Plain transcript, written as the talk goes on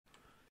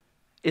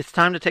It's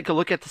time to take a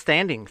look at the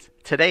standings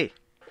today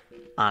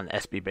on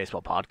SB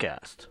Baseball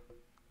Podcast.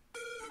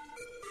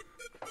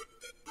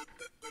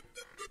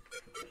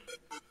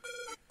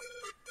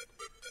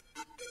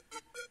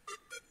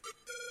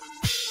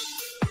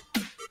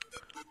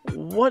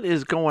 What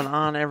is going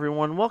on,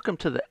 everyone? Welcome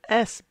to the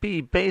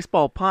SB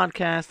Baseball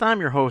Podcast. I'm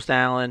your host,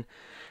 Alan,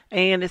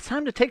 and it's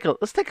time to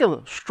let's take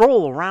a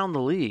stroll around the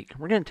league.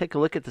 We're going to take a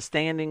look at the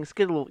standings,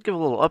 give a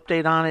little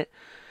update on it.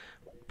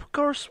 Of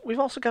course, we've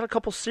also got a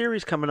couple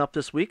series coming up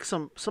this week,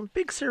 some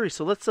big series.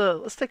 So let's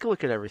take a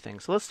look at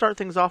everything. So let's start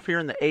things off here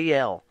in the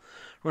AL.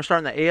 We're going to start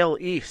in the AL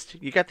East.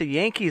 You got the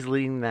Yankees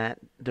leading that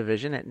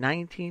division at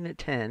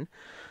 19-10.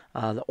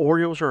 The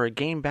Orioles are a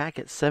game back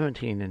at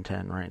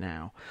 17-10 right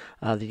now.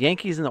 The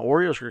Yankees and the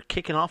Orioles are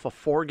kicking off a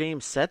 4-game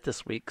set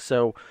this week,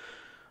 so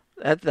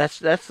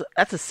that's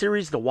a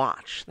series to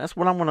watch. That's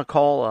what I'm going to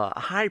call a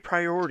high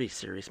priority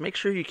series. Make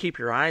sure you keep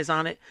your eyes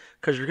on it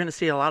because you're going to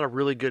see a lot of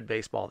really good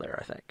baseball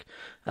there. I think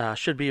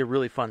should be a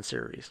really fun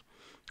series.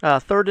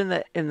 Third in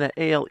the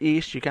AL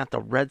East, you got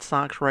the Red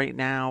Sox right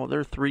now.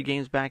 They're 3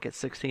 games back at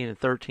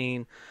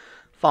 16-13.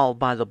 Followed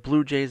by the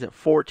Blue Jays at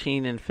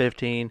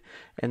 14-15,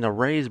 and the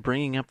Rays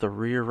bringing up the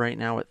rear right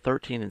now at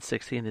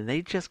 13-16, and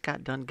they just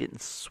got done getting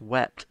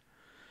swept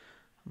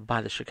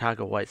by the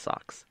Chicago White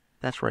Sox.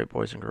 That's right,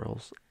 boys and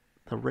girls.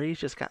 The Rays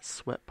just got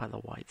swept by the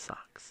White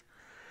Sox.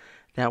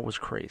 That was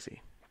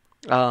crazy.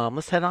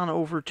 Let's head on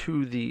over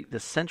to the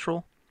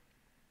Central.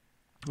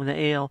 In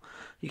the AL,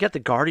 you got the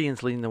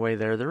Guardians leading the way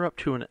there. They're up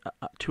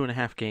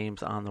 2.5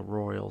 games on the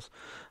Royals.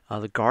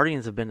 The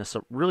Guardians have been a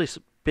really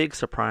big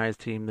surprise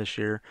team this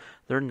year.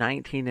 They're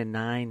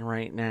 19-9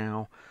 right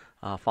now,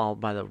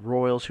 followed by the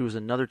Royals, who is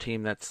another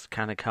team that's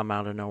kind of come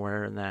out of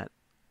nowhere in that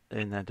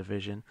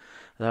division.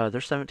 They're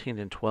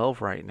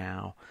 17-12 right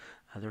now.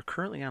 They're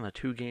currently on a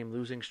 2-game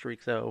losing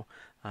streak, though,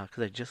 because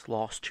they just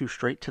lost 2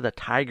 straight to the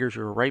Tigers,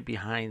 who are right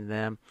behind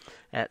them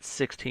at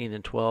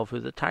 16-12. Who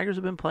the Tigers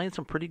have been playing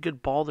some pretty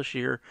good ball this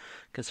year,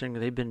 considering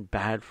they've been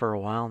bad for a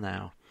while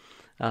now.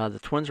 The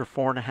Twins are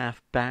 4.5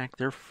 back.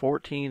 They're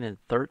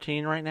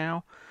 14-13 right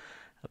now,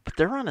 but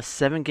they're on a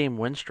 7-game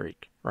win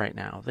streak right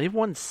now. They've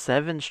won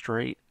 7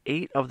 straight,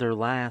 8 of their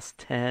last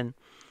 10.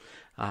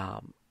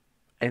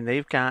 And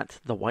they've got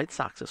the White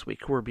Sox this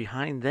week, who are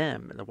behind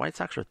them. And the White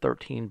Sox are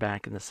 13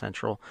 back in the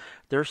Central.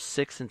 They're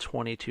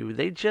 6-22.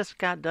 They just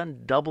got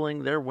done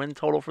doubling their win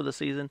total for the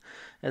season.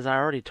 As I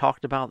already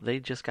talked about, they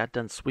just got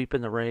done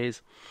sweeping the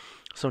Rays.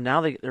 So now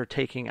they're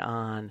taking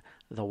on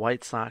the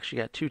White Sox. You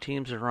got 2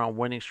 teams that are on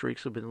winning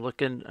streaks who've been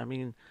looking. I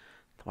mean,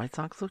 the White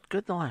Sox looked good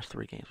in the last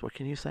 3 games. What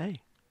can you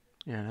say?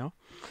 You know,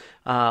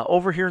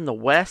 over here in the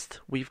West,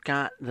 we've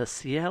got the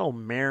Seattle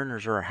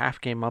Mariners are a half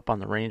game up on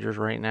the Rangers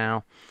right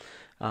now.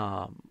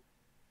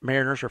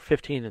 Mariners are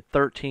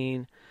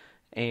 15-13,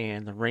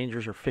 and the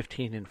Rangers are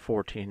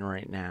 15-14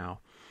 right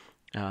now.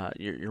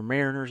 Your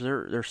Mariners,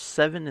 they're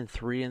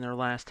 7-3 in their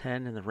last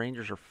 10, and the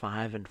Rangers are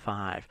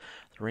 5-5.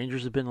 The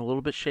Rangers have been a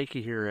little bit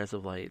shaky here as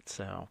of late,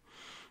 so.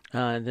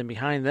 And then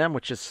behind them,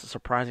 which is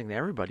surprising to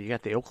everybody, you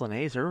got the Oakland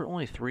A's. They're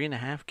only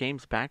 3.5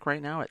 games back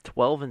right now at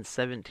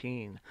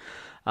 12-17.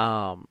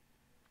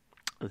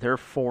 They're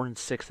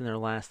 4-6 in their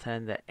last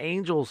 10. The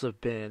Angels have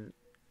been.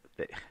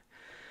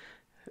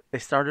 They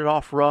started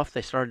off rough,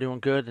 they started doing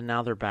good, and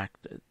now they're back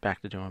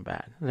to doing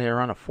bad. They're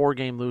on a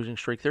 4-game losing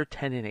streak. They're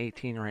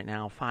 10-18 right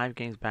now, 5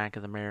 games back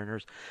of the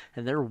Mariners,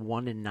 and they're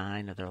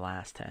 1-9 of their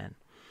last 10.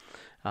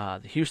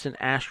 The Houston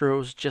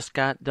Astros just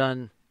got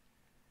done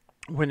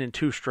winning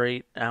 2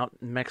 straight out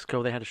in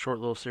Mexico. They had a short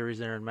little series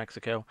there in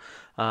Mexico.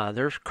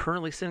 They're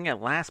currently sitting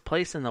at last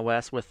place in the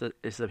West,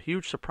 it's a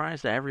huge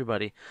surprise to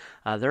everybody.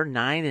 They're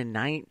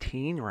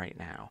 9-19 right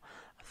now,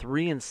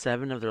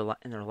 3-7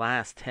 in their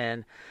last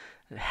 10.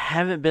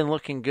 Haven't been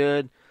looking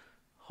good.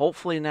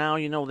 Hopefully now,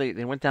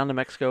 they went down to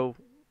Mexico,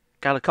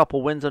 got a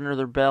couple wins under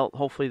their belt.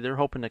 Hopefully they're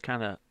hoping to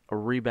kind of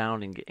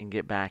rebound and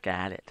get back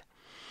at it.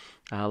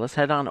 Let's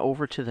head on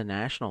over to the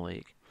National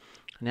League.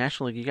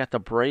 National League, you got the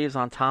Braves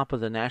on top of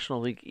the National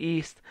League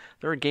East.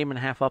 They're a game and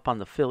a half up on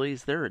the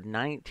Phillies. They're at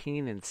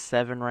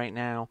 19-7 right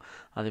now.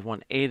 They've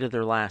won 8 of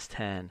their last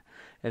 10.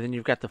 And then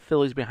you've got the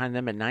Phillies behind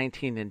them at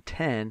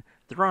 19-10.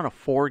 They're on a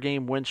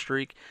 4-game win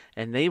streak,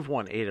 and they've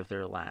won 8 of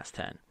their last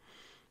 10.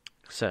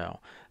 So,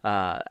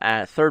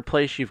 at third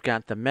place, you've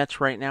got the Mets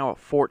right now at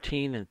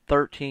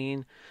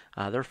 14-13.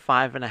 They're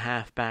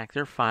 5.5 back.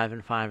 They're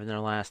 5-5 in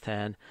their last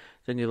 10.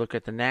 Then you look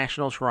at the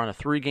Nationals, who are on a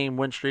 3-game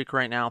win streak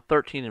right now,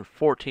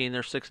 13-14.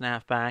 They're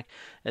 6.5 back.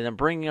 And then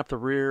bringing up the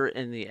rear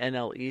in the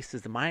NL East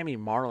is the Miami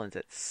Marlins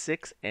at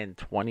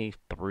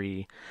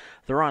 6-23.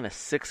 They're on a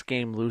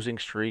 6-game losing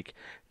streak.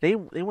 They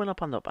went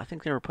up on I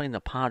think they were playing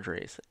the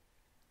Padres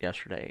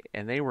yesterday,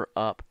 and they were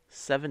up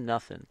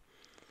 7-0.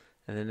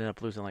 And then ended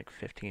up losing like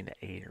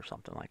 15-8 or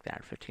something like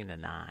that,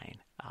 15-9.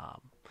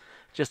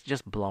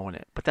 Just blowing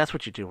it. But that's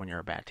what you do when you're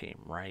a bad team,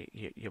 right?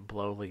 You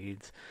blow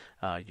leads,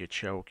 you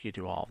choke, you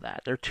do all of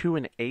that. They're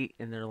 2-8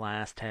 in their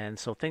last 10,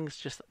 so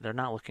things they're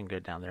not looking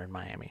good down there in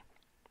Miami.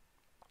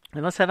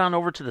 And let's head on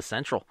over to the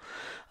Central.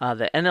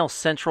 The NL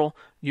Central,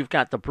 you've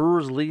got the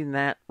Brewers leading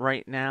that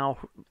right now,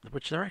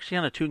 which they're actually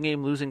on a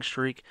 2-game losing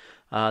streak.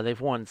 They've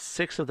won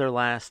 6 of their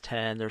last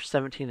 10. They're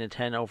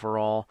 17-10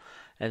 overall.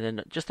 And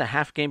then just a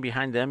half game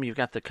behind them, you've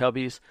got the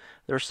Cubbies.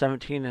 They're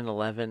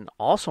 17-11,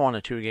 also on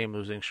a 2-game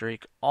losing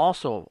streak,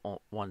 also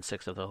won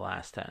 6 of their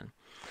last 10.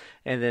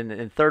 And then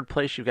in third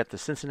place, you've got the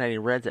Cincinnati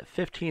Reds at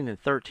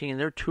 15-13.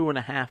 They're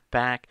 2.5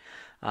 back.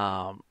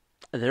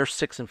 They're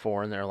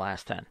 6-4 in their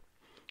last 10.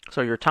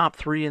 So your top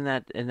 3 in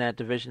that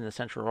division in the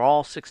Central are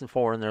all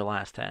 6-4 in their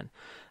last 10.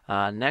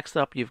 Next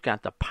up, you've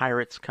got the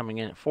Pirates coming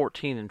in at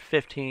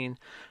 14-15.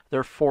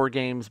 They're 4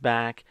 games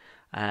back.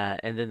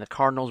 And then the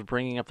Cardinals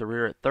bringing up the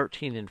rear at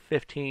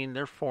 13-15.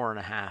 They're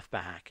 4.5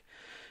 back.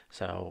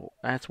 So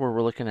that's where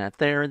we're looking at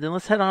there. And then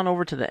let's head on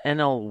over to the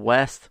NL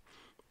West,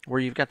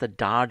 where you've got the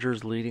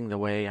Dodgers leading the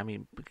way. I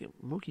mean,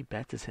 Mookie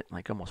Betts is hitting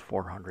like almost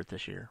 400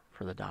 this year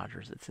for the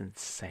Dodgers. It's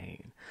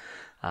insane.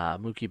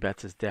 Mookie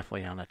Betts is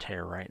definitely on a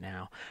tear right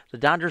now. The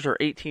Dodgers are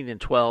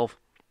 18-12,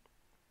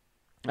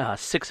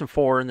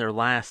 6-4 in their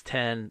last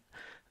 10.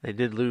 They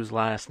did lose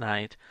last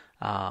night,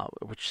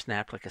 which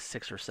snapped like a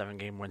 6 or 7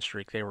 game win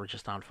streak. They were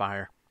just on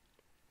fire.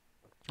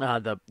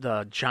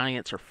 The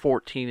Giants are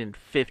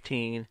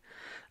 14-15,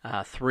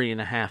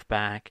 3.5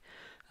 back,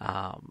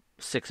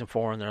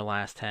 6-4 in their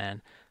last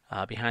 10.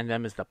 Behind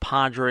them is the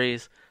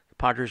Padres. The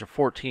Padres are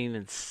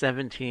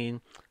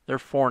 14-17. They're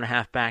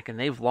 4.5 back, and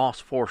they've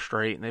lost 4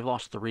 straight, and they've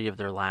lost 3 of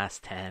their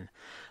last 10.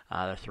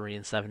 They're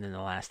 3-7 in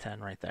the last 10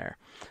 right there.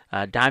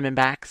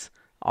 Diamondbacks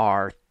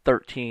are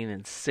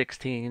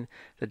 13-16.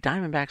 The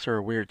Diamondbacks are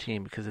a weird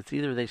team because it's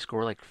either they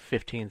score like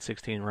 15,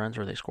 16 runs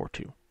or they score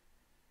 2.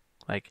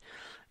 Like,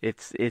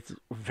 it's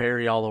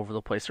very all over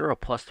the place. They're a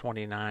plus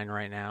 29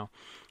 right now.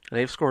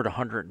 They've scored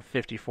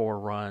 154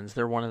 runs.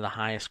 They're one of the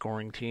highest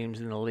scoring teams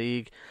in the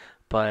league,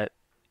 but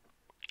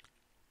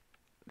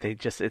they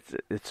just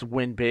it's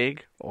win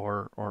big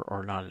or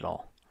not at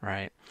all,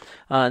 right?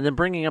 And then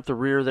bringing up the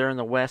rear there in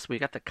the West, we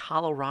got the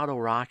Colorado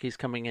Rockies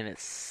coming in at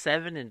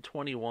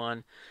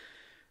 7-21,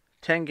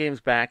 10 games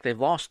back. They've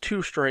lost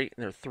 2 straight,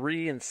 and they're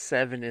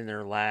 3-7 in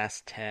their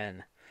last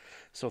 10.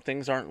 So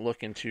things aren't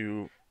looking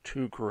too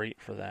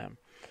great for them.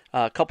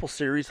 A couple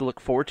series to look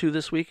forward to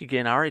this week.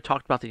 Again, I already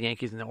talked about the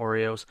Yankees and the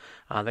Orioles.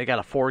 They got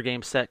a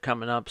 4-game set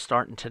coming up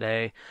starting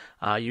today.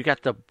 You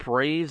got the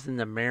Braves and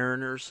the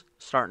Mariners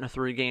starting a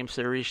 3-game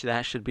series.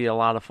 That should be a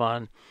lot of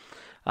fun.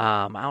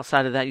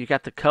 Outside of that, you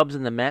got the Cubs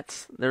and the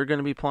Mets. They're going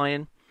to be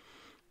playing.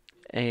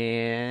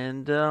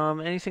 And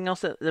anything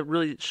else that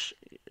really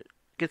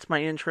gets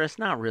my interest?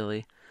 Not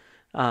really.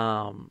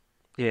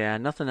 Yeah,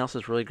 nothing else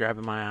is really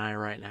grabbing my eye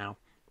right now.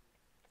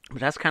 But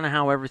that's kind of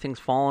how everything's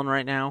falling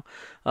right now.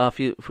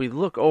 If we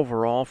look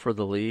overall for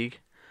the league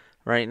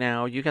right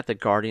now, you got the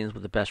Guardians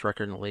with the best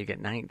record in the league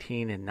at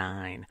 19-9,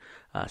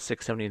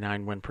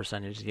 679 win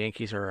percentage. The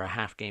Yankees are a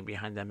half game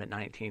behind them at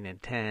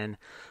 19-10.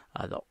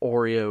 The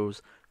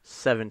Orioles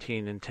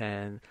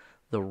 17-10.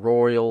 The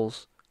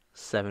Royals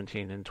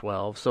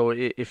 17-12. So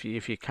if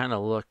you kind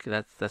of look,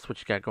 that's what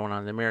you got going on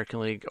in the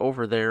American League.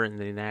 Over there in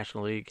the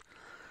National League,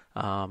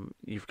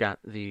 you've got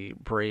the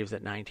Braves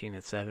at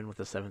 19-7 with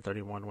a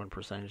 731 win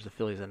percentage. The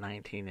Phillies at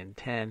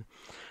 19-10.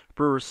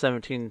 Brewers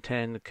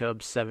 17-10. The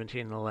Cubs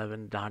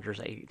 17-11. Dodgers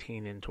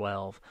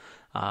 18-12.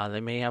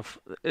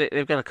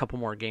 They've got a couple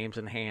more games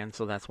in hand,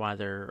 so that's why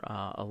they're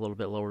a little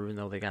bit lower, even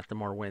though they got the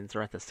more wins.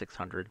 They're at the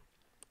 600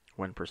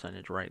 win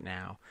percentage right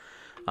now.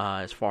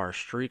 As far as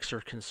streaks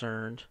are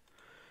concerned,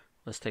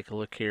 let's take a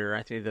look here.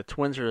 I think the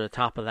Twins are the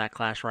top of that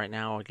class right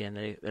now.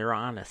 Again, they're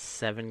on a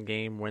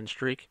 7-game win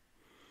streak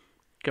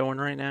going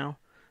right now,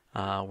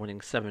 winning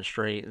 7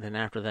 straight. And then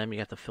after them, you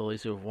got the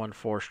Phillies who have won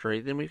 4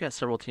 straight. Then we've got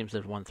several teams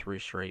that have won 3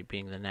 straight,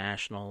 being the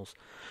Nationals,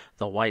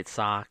 the White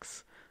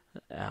Sox.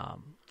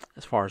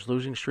 As far as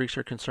losing streaks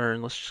are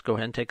concerned, let's just go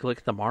ahead and take a look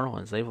at the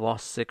Marlins. They've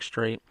lost 6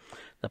 straight.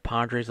 The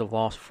Padres have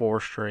lost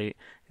 4 straight,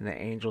 and the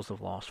Angels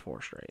have lost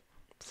 4 straight.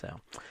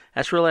 So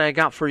that's really what I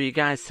got for you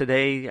guys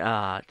today.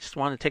 Just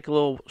want to take a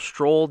little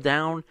stroll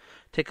down,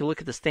 take a look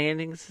at the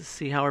standings,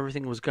 see how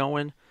everything was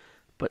going.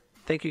 But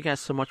thank you guys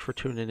so much for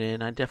tuning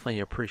in. I definitely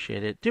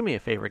appreciate it. Do me a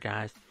favor,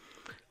 guys.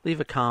 Leave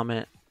a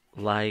comment,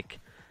 like,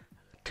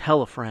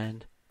 tell a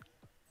friend.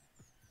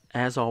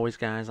 As always,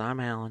 guys, I'm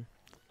Alan.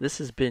 This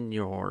has been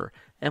your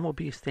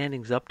MLB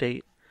standings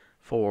update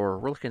we're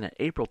looking at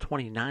April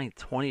 29th,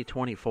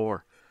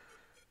 2024.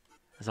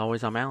 As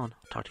always, I'm Alan.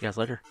 I'll talk to you guys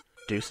later.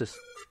 Deuces.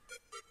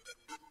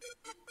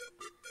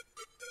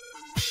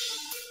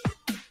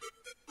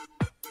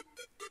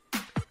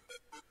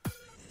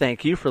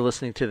 Thank you for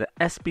listening to the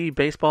SB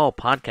Baseball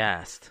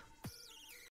Podcast.